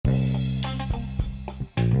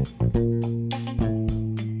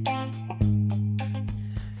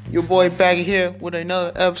Your boy back here with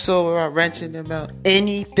another episode where I'm ranting about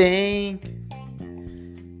anything.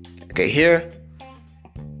 Okay, here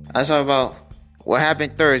I talk about what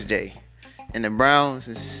happened Thursday in the Browns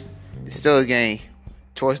and the Steelers game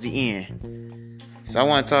towards the end. So I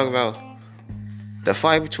want to talk about the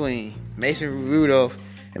fight between Mason Rudolph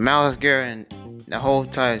and Myles Garrett and the whole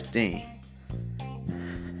entire thing.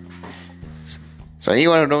 So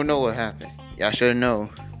anyone who don't know what happened, y'all should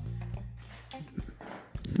know.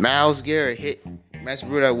 Myles Garrett hit Mason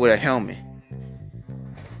Rudolph with a helmet,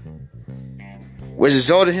 which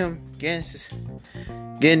resulted him getting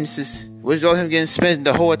suspended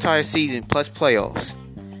the whole entire season plus playoffs.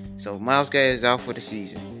 So Myles Garrett is out for the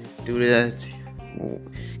season due to that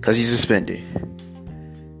because he's suspended.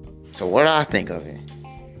 So what do I think of it?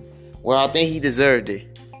 Well, I think he deserved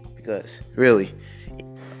it because really,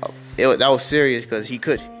 that was serious because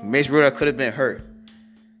Mason Rudolph could have been hurt.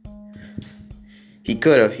 He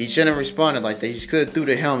shouldn't have responded like that. He just could have threw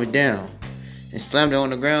the helmet down and slammed it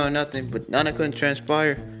on the ground or nothing, but nothing couldn't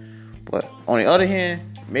transpire. But on the other hand,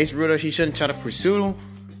 Mason Rudolph, he shouldn't try to pursue him.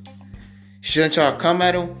 He shouldn't try to come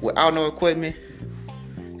at him without no equipment.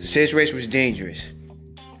 The situation was dangerous.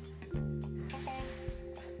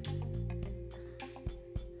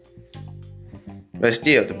 But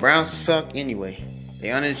still, the Browns suck anyway.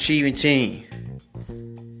 They're an underachieving team.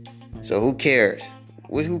 So who cares?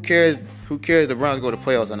 Who cares? Who cares if the Browns go to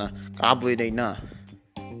playoffs or not? I believe they not.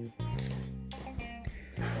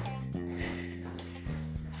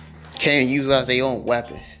 Can't utilize their own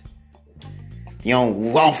weapons. Your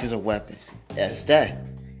own offensive weapons. That's that.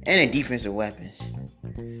 And their defensive weapons.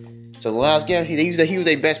 So Myles Garrett, he was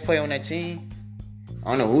their best player on that team.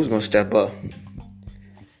 I don't know who's gonna step up.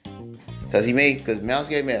 Because Myles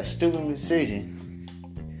Garrett made a stupid decision.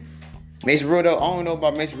 Mason Rudolph, I don't know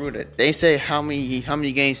about Mason Rudolph. They say how many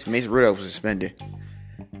games Mason Rudolph was suspended.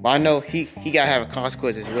 But I know he got to have a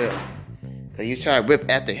consequence as well. Because he was trying to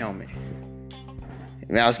rip at the helmet.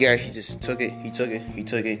 Myles Garrett, he just took it in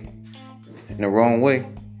the wrong way.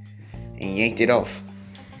 And yanked it off.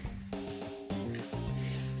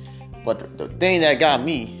 But the thing that got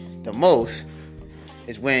me the most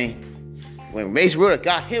is when Mason Rudolph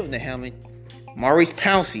got hit with the helmet, Maurice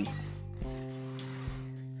Pouncey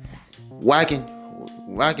whacking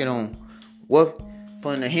on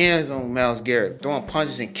putting the hands on Myles Garrett, throwing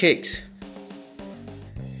punches and kicks.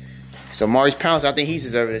 So Maurice Pouncey, I think he's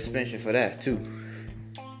deserving a suspension for that too.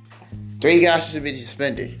 3 guys should be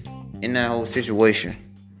suspended in that whole situation.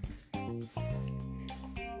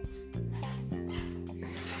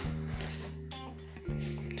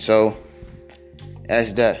 So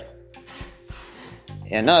that's that.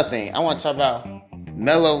 And another thing, I want to talk about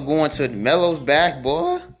Melo Melo's back,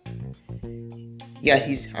 boy. Yeah,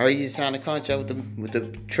 he's already signed a contract with the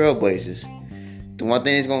Trailblazers. The one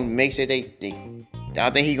thing is going to make sure I think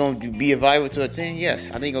he's going to be valuable to a team. Yes,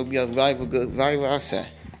 I think he's going to be a valuable asset.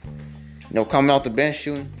 Coming off the bench,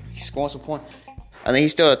 shooting, he's scoring some points. I think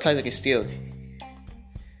he's still the type that can still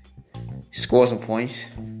score some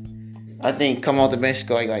points. I think coming off the bench,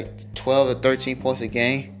 score like 12 to 13 points a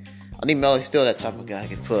game. I think Melo's still that type of guy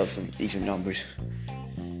that can put up some decent numbers.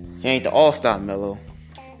 He ain't the all-star Melo.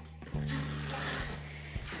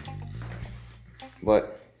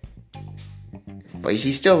 But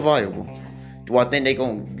he's still valuable. Do I think they're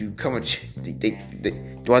going to become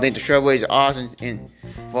do I think the Trailblazers odds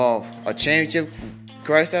involve a championship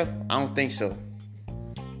Christ up? I don't think so.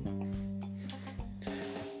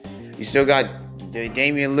 You still got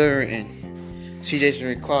Damian Lillard and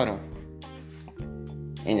CJ McCollum.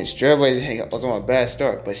 And the Trailblazers was on a bad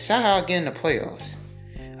start. But somehow getting the playoffs.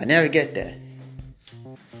 I never get that.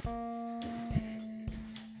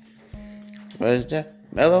 What is that?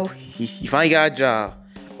 Melo, he finally got a job.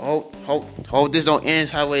 Hope this don't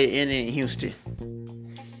end how it ended in Houston.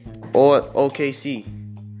 Or OKC.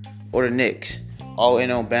 Or the Knicks. All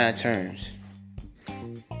in on bad terms.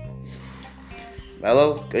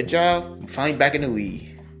 Melo, good job. Finally back in the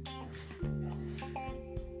league.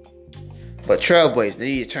 But Trailblazers, they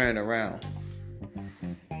need to turn it around.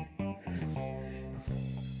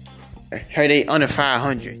 I heard they under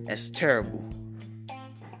 500. That's terrible.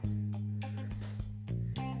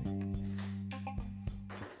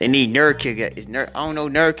 They need Nurkic. I don't know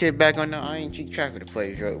Nurkic back on there. I ain't keep track of the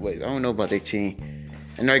players. I don't know about their team.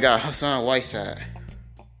 And they got Hassan Whiteside.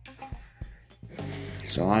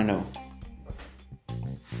 So I know.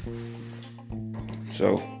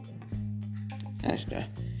 So that's that.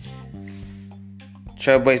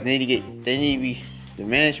 Trailblazers the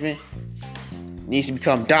management needs to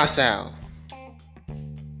become docile.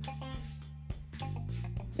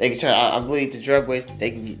 they can try. I believe the drug boys they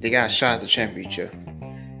got a shot at the championship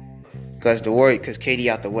because KD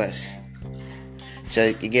out the West, so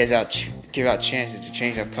it give out chances to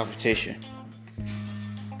change up competition.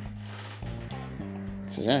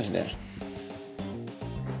 So that's that.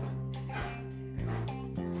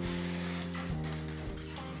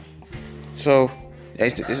 So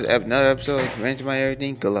this is another episode. Ranting about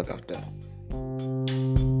everything. Good luck out there.